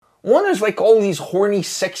One is like all these horny,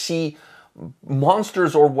 sexy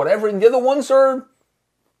monsters or whatever, and the other ones are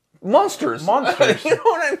monsters. Monsters. You know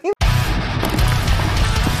what I mean?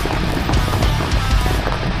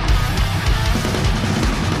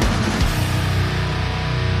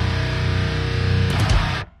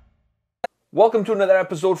 Welcome to another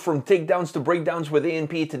episode from Takedowns to Breakdowns with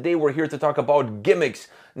A&P. Today we're here to talk about gimmicks.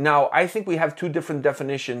 Now, I think we have two different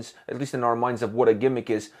definitions, at least in our minds, of what a gimmick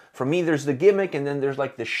is. For me, there's the gimmick, and then there's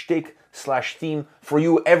like the shtick/theme. For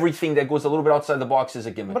you, everything that goes a little bit outside the box is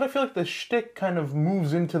a gimmick. But I feel like the shtick kind of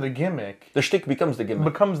moves into the gimmick. The shtick becomes the gimmick.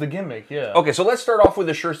 Becomes the gimmick, yeah. Okay, so let's start off with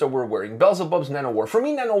the shirts that we're wearing. Beelzebub's Nanowar. For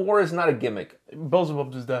me, Nanowar is not a gimmick.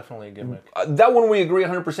 Beelzebub is definitely a gimmick. That one we agree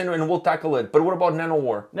 100%, and we'll tackle it. But what about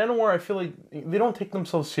Nanowar? Nanowar, I feel like they don't take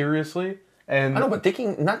themselves seriously. And I know, but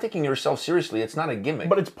not taking yourself seriously, it's not a gimmick.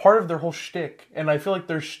 But it's part of their whole shtick, and I feel like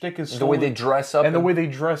their shtick is the way they dress up and the way they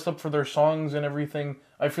dress up for their songs and everything.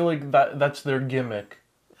 I feel like that's their gimmick.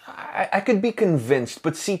 I could be convinced,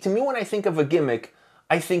 but see, to me, when I think of a gimmick,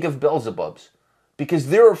 I think of Beelzebubs. Because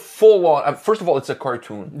they're full on... First of all, it's a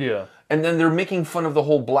cartoon. Yeah. And then they're making fun of the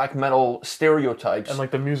whole black metal stereotypes. And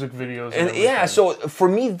like the music videos. And yeah, so for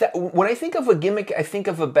me, when I think of a gimmick, I think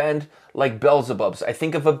of a band like Beelzebubs. I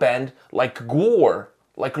think of a band like Gwar,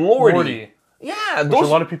 like Lordi. Yeah, Which a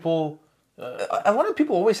lot of people... a lot of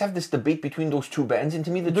people always have this debate between those two bands, and to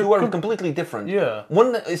me, the two are completely different. Yeah.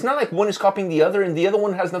 It's not like one is copying the other, and the other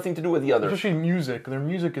one has nothing to do with the other. Especially music. Their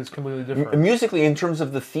music is completely different. Musically, in terms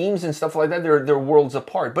of the themes and stuff like that, they're worlds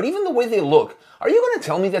apart. But even the way they look, are you going to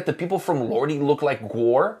tell me that the people from Lordi look like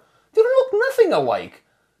Gwar? They don't look nothing alike.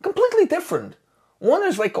 Completely different. One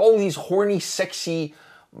is like all these horny, sexy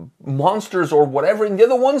monsters or whatever, and the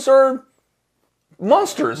other ones are...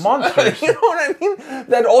 Monsters. You know what I mean?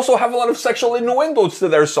 That also have a lot of sexual innuendos to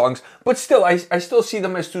their songs. But still, I still see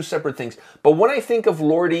them as two separate things. But when I think of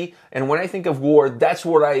Lordi and when I think of Gwar, that's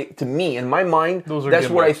what to me, in my mind, that's gimmicks.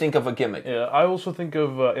 What I think of a gimmick. Yeah, I also think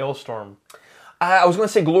of Alestorm. I was going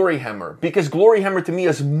to say Gloryhammer, because Gloryhammer to me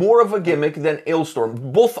is more of a gimmick than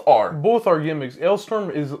Alestorm. Both are. Both are gimmicks. Alestorm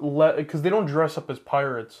is because they don't dress up as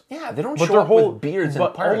pirates. Yeah, they don't show up with beards and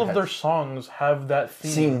pirate But all of hats. their songs have that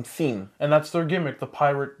theme. And that's their gimmick, the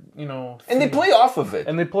pirate, theme. And they play off of it.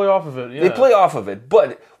 Yeah. They play off of it.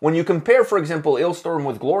 But when you compare, for example, Alestorm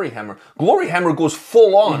with Gloryhammer, Gloryhammer goes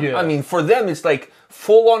full on. Yeah. I mean, for them, it's like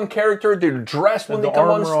full on character. They're dressed when they come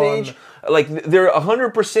on stage. Like they're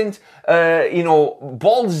 100%,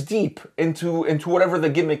 balls deep into whatever the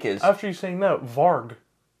gimmick is. After you saying that, Varg.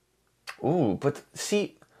 Ooh, but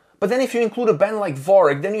then if you include a band like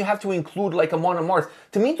Varg, then you have to include like Amon Amarth.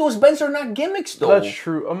 To me, those bands are not gimmicks, though. That's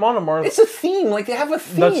true. Amon Amarth. It's a theme. Like they have a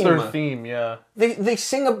theme. That's their theme. Yeah. They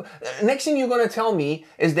sing. Next thing you're gonna tell me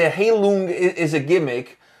is that Heilung is a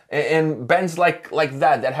gimmick, and bands like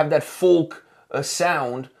that have that folk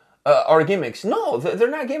sound. Are gimmicks. No, they're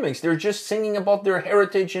not gimmicks. They're just singing about their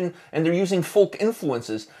heritage and they're using folk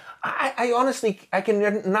influences. I honestly, I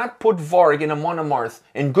can not put Varg and Amon Amarth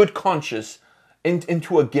in good conscience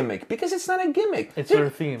into a gimmick because it's not a gimmick. It's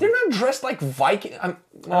their theme. They're not dressed like Viking. Come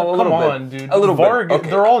on, dude. A little Varg, bit. Okay.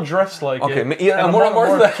 They're all dressed like it. Okay, yeah, and Amon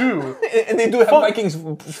Amarth too. And they do have Vikings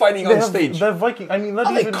fighting on stage. That Viking. I mean,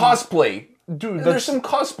 not even cosplay. Dude, there's some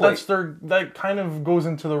cosplay. That kind of goes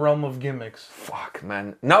into the realm of gimmicks. Fuck,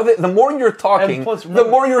 man. Now the more you're talking, the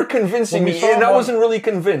more you're convincing me, and I wasn't really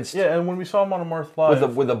convinced. Yeah, and when we saw Amon Amarth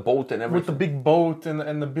live with a boat and everything, with the big boat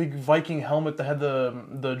and the big Viking helmet that had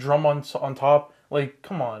the drum on top, like,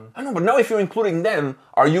 come on. I know, but now if you're including them,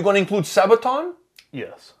 are you going to include Sabaton?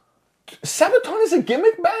 Yes. Sabaton is a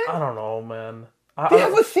gimmick band? I don't know, man. They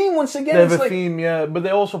have a theme once again. They have a theme, yeah, but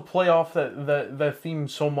they also play off that theme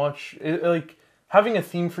so much. Like having a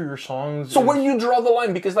theme for your songs. So where do you draw the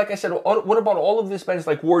line? Because like I said, what about all of these bands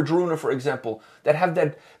like Wardruna, for example, that have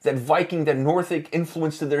that Viking, that Nordic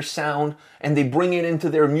influence to their sound, and they bring it into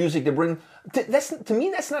their music. They bring to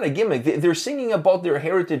me that's not a gimmick. They're singing about their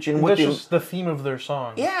heritage and what that's just the theme of their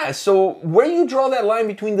song. Yeah. So where do you draw that line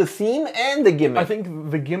between the theme and the gimmick? I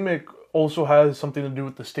think the gimmick also has something to do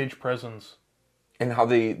with the stage presence. And how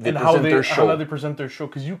they present their show. How they present their show.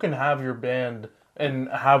 Because you can have your band and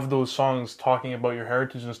have those songs talking about your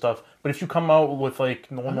heritage and stuff. But if you come out with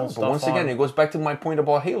like normal stuff, but once again, it goes back to my point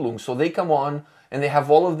about Heilung. So they come on and they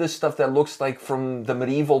have all of this stuff that looks like from the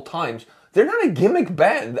medieval times. They're not a gimmick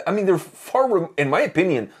band. I mean, in my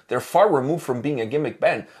opinion, they're far removed from being a gimmick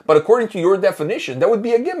band. But according to your definition, that would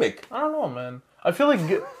be a gimmick. I don't know, man. I feel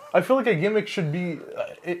like a gimmick should be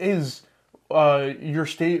your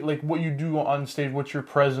state, like what you do on stage, what's your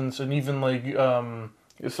presence, and even like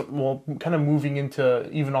well, kind of moving into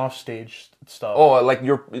even off stage stuff. Oh, like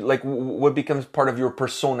what becomes part of your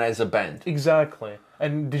persona as a band. Exactly.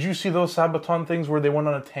 And did you see those Sabaton things where they went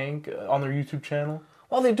on a tank on their YouTube channel?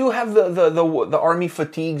 Well, they do have the army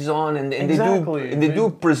fatigues on, and Exactly. they do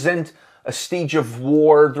present a stage of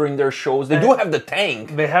war during their shows. They do have the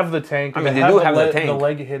tank, They have the tank. I mean, they do have the tank. The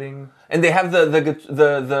leg hitting. and they have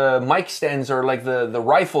the mic stands or like the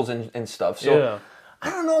rifles and stuff. So Yeah. I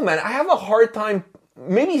don't know, man. I have a hard time.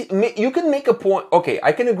 Maybe you can make a point. Okay,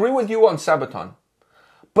 I can agree with you on Sabaton,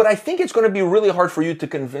 but I think it's going to be really hard for you to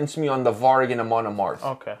convince me on the Varg and Amon Amarth.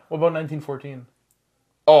 Okay. What about 1914?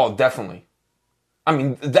 Oh, definitely. I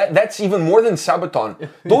mean, that's even more than Sabaton.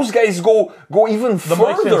 Those guys go even The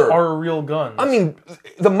mic stands further. are a real gun. I mean,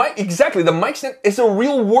 the mic stand is a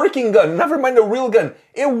real working gun. Never mind a real gun.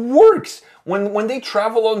 It works. When they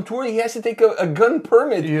travel on tour, he has to take a gun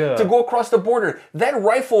permit to go across the border. That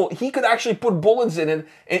rifle, he could actually put bullets in it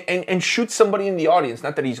and shoot somebody in the audience.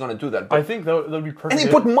 Not that he's going to do that. But, I think that would be perfect. and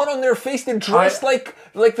they put mud on their face. They're dressed like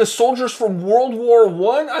the soldiers from World War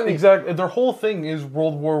One. I mean, Exactly. Their whole thing is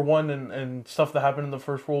World War One and stuff that happened in the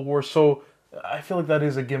First World War. So I feel like that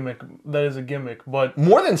is a gimmick. But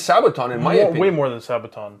more than Sabaton, in my opinion. way more than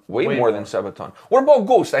Sabaton. Way more than Sabaton. What about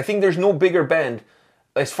Ghost? I think there's no bigger band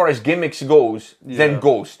as far as gimmicks goes than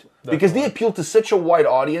Ghost. Because they appeal to such a wide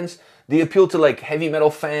audience. They appeal to like heavy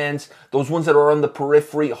metal fans, those ones that are on the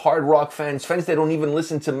periphery, hard rock fans that don't even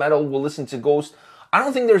listen to metal will listen to Ghost. I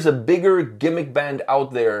don't think there's a bigger gimmick band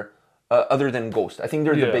out there other than Ghost. I think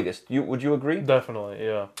they're the biggest. Would you agree? Definitely,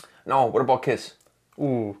 yeah. No, what about Kiss?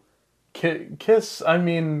 Ooh. Kiss, I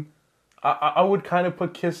mean, I would kind of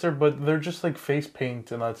put Kiss there, but they're just like face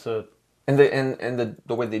paint and that's it. And the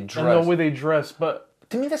way they dress. And the way they dress, but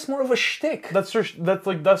to me that's more of a shtick. that's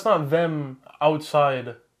not them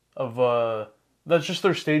outside of that's just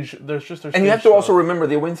their stage. There's just their. And you have to also remember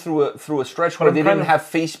they went through a stretch where they didn't have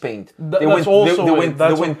face paint. They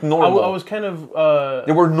went normal. I was kind of.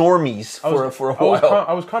 They were normies for a while.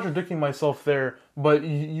 I was contradicting myself there, but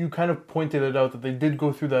you kind of pointed it out that they did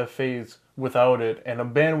go through that phase without it, and a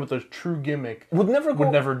band with a true gimmick would never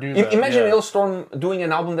do that. Imagine Hailstorm doing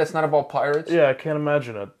an album that's not about pirates. Yeah, I can't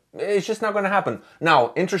imagine it. It's just not going to happen.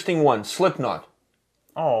 Now, interesting one, Slipknot.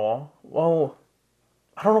 Oh, well,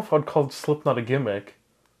 I don't know if I'd call Slipknot a gimmick.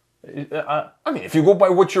 I mean, if you go by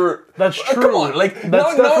what you're... That's true. Come on, like,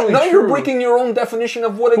 that's now you're breaking your own definition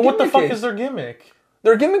of what a gimmick is. What the fuck is their gimmick?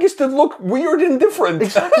 Their gimmick is to look weird and different.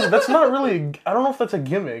 Exactly. That's not really... I don't know if that's a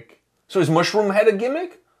gimmick. So is Mushroom Head a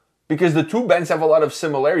gimmick? Because the two bands have a lot of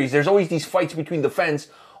similarities. There's always these fights between the fans.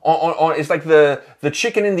 It's like the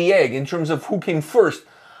chicken and the egg in terms of who came first.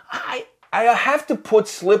 I have to put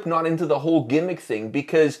Slipknot into the whole gimmick thing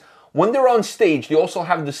because when they're on stage, they also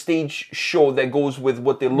have the stage show that goes with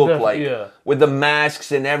what they look like. Yeah. With the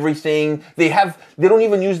masks and everything. They don't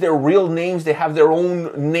even use their real names. They have their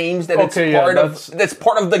own names that's part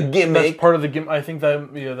of the gimmick. That's part of the gimmick. I think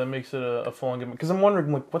that makes it a full-on gimmick. Because I'm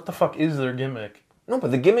wondering, like, what the fuck is their gimmick? No,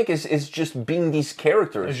 but the gimmick is just being these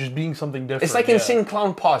characters. It's just being something different. It's like Insane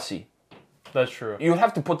Clown Posse. That's true. You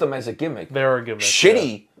have to put them as a gimmick. They are a gimmick.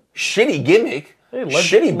 Shitty gimmick.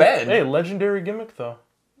 Shitty band. Hey, legendary gimmick though.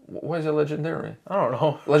 Why is it legendary? I don't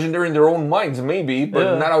know. Legendary in their own minds, maybe,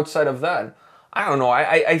 but not outside of that. I don't know.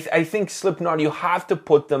 I think Slipknot, you have to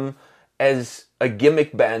put them as a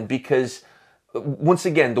gimmick band because, once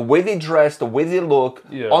again, the way they dress, the way they look,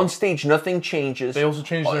 on stage, nothing changes. They also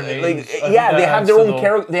change their names. They have their own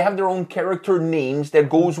character. They have their own character names that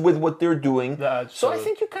goes with what they're doing. So I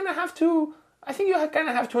think you kind of have to. I think you kind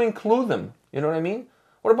of have to include them. You know what I mean?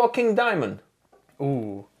 What about King Diamond?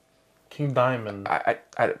 Ooh, King Diamond. I'm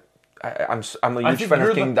a huge fan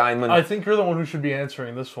of King Diamond. I think you're the one who should be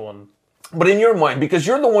answering this one. But in your mind, because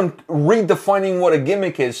you're the one redefining what a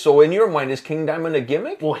gimmick is, so in your mind, is King Diamond a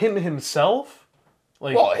gimmick? Well, him himself?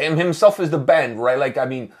 Well, him himself is the band, right? Like, I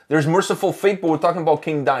mean, there's Merciful Fate, but we're talking about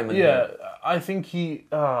King Diamond. Yeah, here. I think he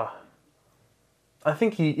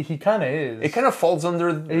kind of is. It kind of falls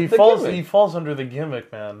under the gimmick. He falls under the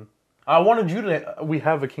gimmick, man. I wanted you to... We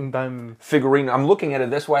have a King Diamond... figurine. I'm looking at it.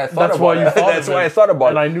 That's why I thought about it. That's why I thought about it.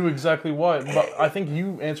 And I knew exactly what. But I think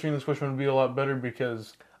you answering this question would be a lot better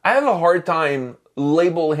because... I have a hard time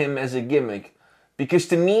label him as a gimmick. Because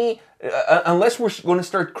to me, unless we're going to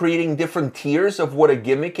start creating different tiers of what a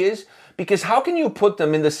gimmick is, because how can you put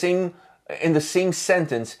them in the same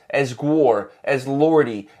sentence as Gwar, as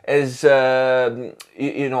Lordi, as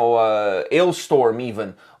Ailstorm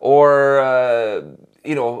even, or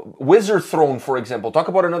Wizard Throne, for example. Talk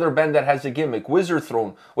about another band that has a gimmick, Wizard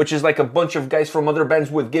Throne, which is like a bunch of guys from other bands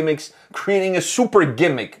with gimmicks creating a super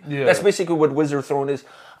gimmick. Yeah. That's basically what Wizard Throne is.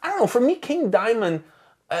 I don't know. For me, King Diamond,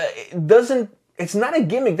 it doesn't. It's not a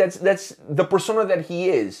gimmick. That's the persona that he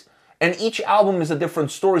is, and each album is a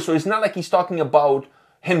different story. So it's not like he's talking about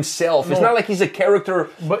himself. It's not like he's a character.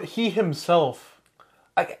 But he himself,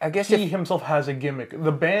 I guess he himself has a gimmick.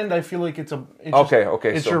 The band, I feel like it's okay.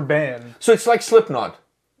 It's your band. So it's like Slipknot.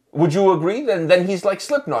 Would you agree? Then he's like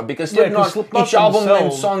Slipknot because Slipknot each album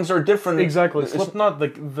and songs are different. Exactly. Slipknot,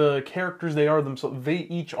 like the characters they are themselves, they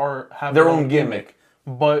each have their own gimmick.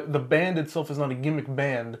 But the band itself is not a gimmick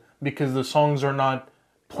band because the songs are not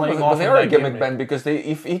playing off. They of are that a gimmick band because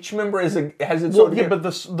if each member has its own. Yeah, but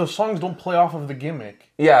the songs don't play off of the gimmick.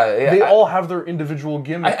 Yeah. They all have their individual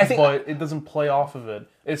gimmick, I think, but it doesn't play off of it.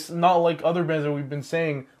 It's not like other bands that we've been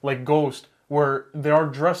saying, like Ghost, where they are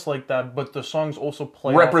dressed like that, but the songs also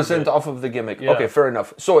represent off of the gimmick. Yeah. Okay, fair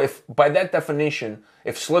enough. So if by that definition,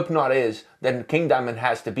 if Slipknot is, then King Diamond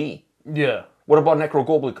has to be. Yeah. What about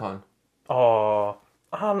Necrogoblikon?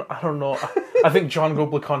 I don't know. I think John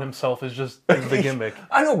Goblikon himself is just the gimmick.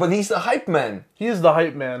 I know, but he's the hype man. He is the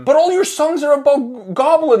hype man. But all your songs are about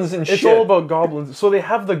goblins and shit. It's all about goblins. So they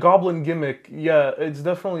have the goblin gimmick. Yeah, it's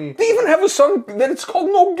definitely... They even have a song that it's called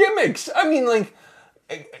No Gimmicks. I mean, like...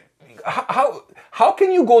 How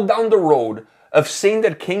can you go down the road of saying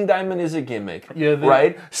that King Diamond is a gimmick,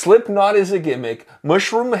 right? Slipknot is a gimmick,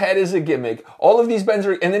 Mushroom Head is a gimmick, all of these bands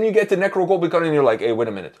are... And then you get to Necrogoblikon and you're like, hey, wait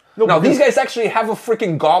a minute. No, now, these guys actually have a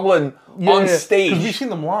freaking goblin on stage. Because we've seen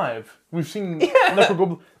them live. We've seen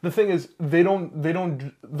Necrogoblikon. The thing is,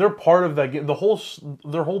 they're part of that...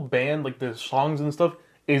 Their whole band, like the songs and stuff,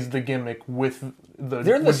 is the gimmick with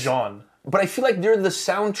John. But I feel like they're the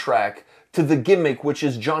soundtrack to the gimmick, which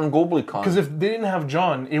is John Goblikon. Because if they didn't have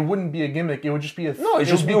John, it wouldn't be a gimmick. It would just be a... No, it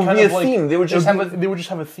would be a theme. They would just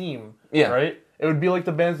have a theme. Yeah. Right? It would be like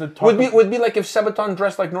the bands that talk... Would be like if Sabaton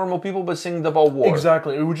dressed like normal people but singed about war.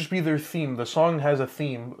 Exactly. It would just be their theme. The song has a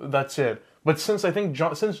theme. That's it. But since I think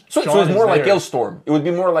John... So it's more like Illstorm. It would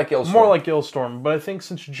be more like Illstorm. More like Illstorm. But I think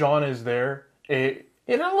since John is there, it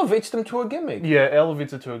elevates them to a gimmick. Yeah, it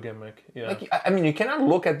elevates it to a gimmick. Yeah. Like, I mean, you cannot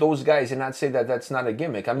look at those guys and not say that that's not a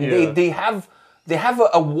gimmick. I mean, they have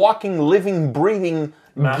a walking, living, breathing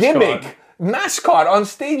mascot on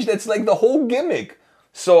stage that's like the whole gimmick.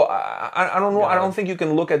 So I don't know. I don't think you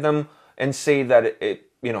can look at them and say that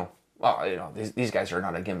these guys are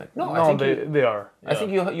not a gimmick. No, I think they are. Yeah. I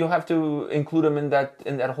think you have to include them in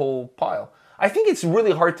that whole pile. I think it's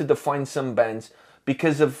really hard to define some bands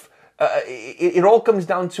because of it all comes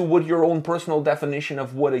down to what your own personal definition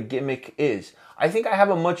of what a gimmick is. I think I have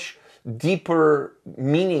a much deeper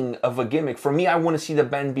meaning of a gimmick. For me, I want to see the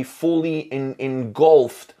band be fully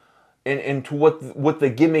engulfed into what the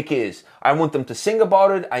gimmick is. I want them to sing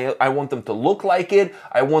about it. I want them to look like it.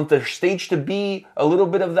 I want their stage to be a little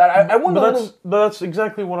bit of that. But that's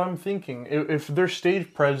exactly what I'm thinking. If their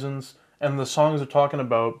stage presence and the songs they're talking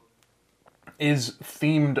about is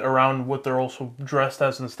themed around what they're also dressed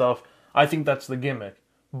as and stuff, I think that's the gimmick.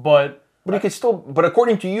 But you could still, but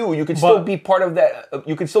according to you could still be part of that.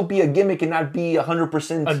 You could still be a gimmick and not be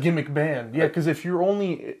 100% a gimmick band. Yeah, because if you're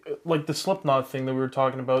only like the Slipknot thing that we were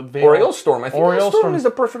talking about, Illstorm. I think Illstorm is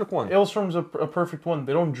the perfect one. Illstorm's a perfect one.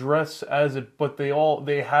 They don't dress as it, but they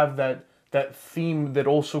have that theme that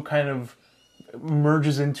also kind of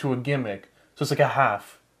merges into a gimmick. So it's like a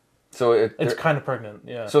half. So it's kind of pregnant.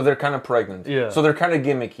 Yeah. So they're kind of pregnant. Yeah. So they're kind of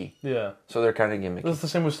gimmicky. Yeah. So they're kind of gimmicky. That's the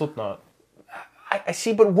same with Slipknot. I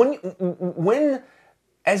see, but when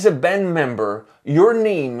as a band member, your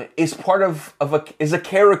name is part of a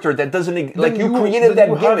character that doesn't like you created that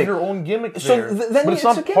gimmick. You have your own gimmick there. So then but it's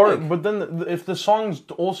not part. But then if the songs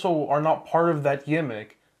also are not part of that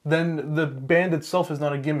gimmick, then the band itself is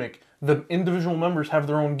not a gimmick. The individual members have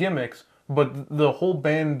their own gimmicks, but the whole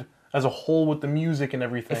band as a whole with the music and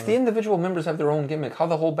everything. If the individual members have their own gimmick, how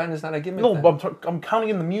the whole band is not a gimmick? No, but I'm counting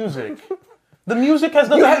in the music. The music has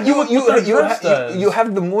nothing to do with what they're dressed as. You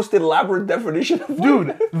have the most elaborate definition of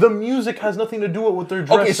Dude, the music has nothing to do with what they're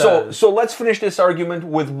dressed as. So let's finish this argument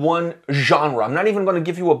with one genre. I'm not even going to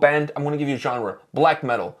give you a band. I'm going to give you a genre. Black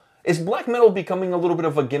metal. Is black metal becoming a little bit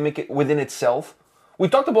of a gimmick within itself? We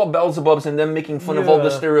talked about Beelzebubs and them making fun of all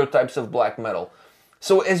the stereotypes of black metal.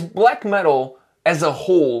 So is black metal as a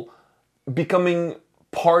whole becoming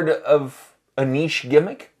part of a niche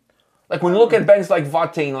gimmick? Like when you look at bands like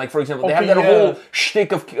Vatane, like for example, they have that whole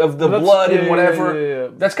shtick of the blood and whatever.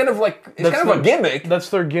 That's kind of like it's kind of a gimmick. That's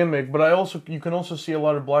their gimmick, but you can also see a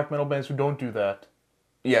lot of black metal bands who don't do that.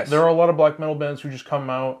 Yes, there are a lot of black metal bands who just come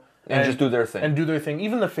out and just do their thing.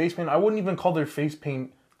 Even the face paint, I wouldn't even call their face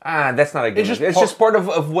paint That's not a gimmick. It's just just part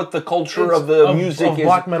of what the culture of the music of is.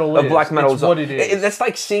 black metal of is. black metal It's what it is. That's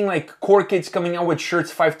like seeing like core kids coming out with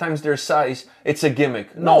shirts 5 times their size. It's a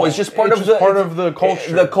gimmick. No, it's just part it's of just the part of the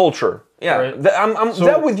culture. The culture. Yeah, Right.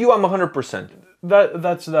 That with you, I'm 100%.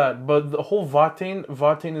 That's that. But the whole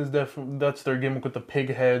Vatain is definitely that's their gimmick with the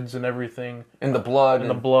pig heads and everything. And the blood. And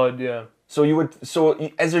the blood, yeah. So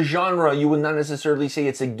as a genre, you would not necessarily say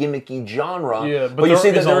it's a gimmicky genre. Yeah, but you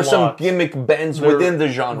say that there are some lot. gimmick bands within the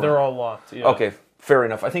genre. There are a lot. Yeah. Okay, fair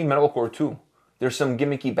enough. I think metalcore too. There's some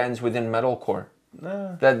gimmicky bands within metalcore.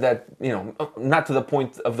 That not to the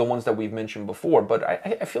point of the ones that we've mentioned before, but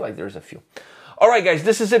I feel like there's a few. All right, guys,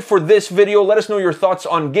 this is it for this video. Let us know your thoughts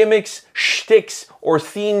on gimmicks, shticks, or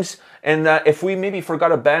themes. And if we maybe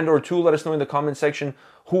forgot a band or two, let us know in the comment section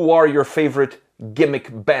who are your favorite gimmick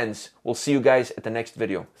bands. We'll see you guys at the next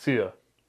video. See ya.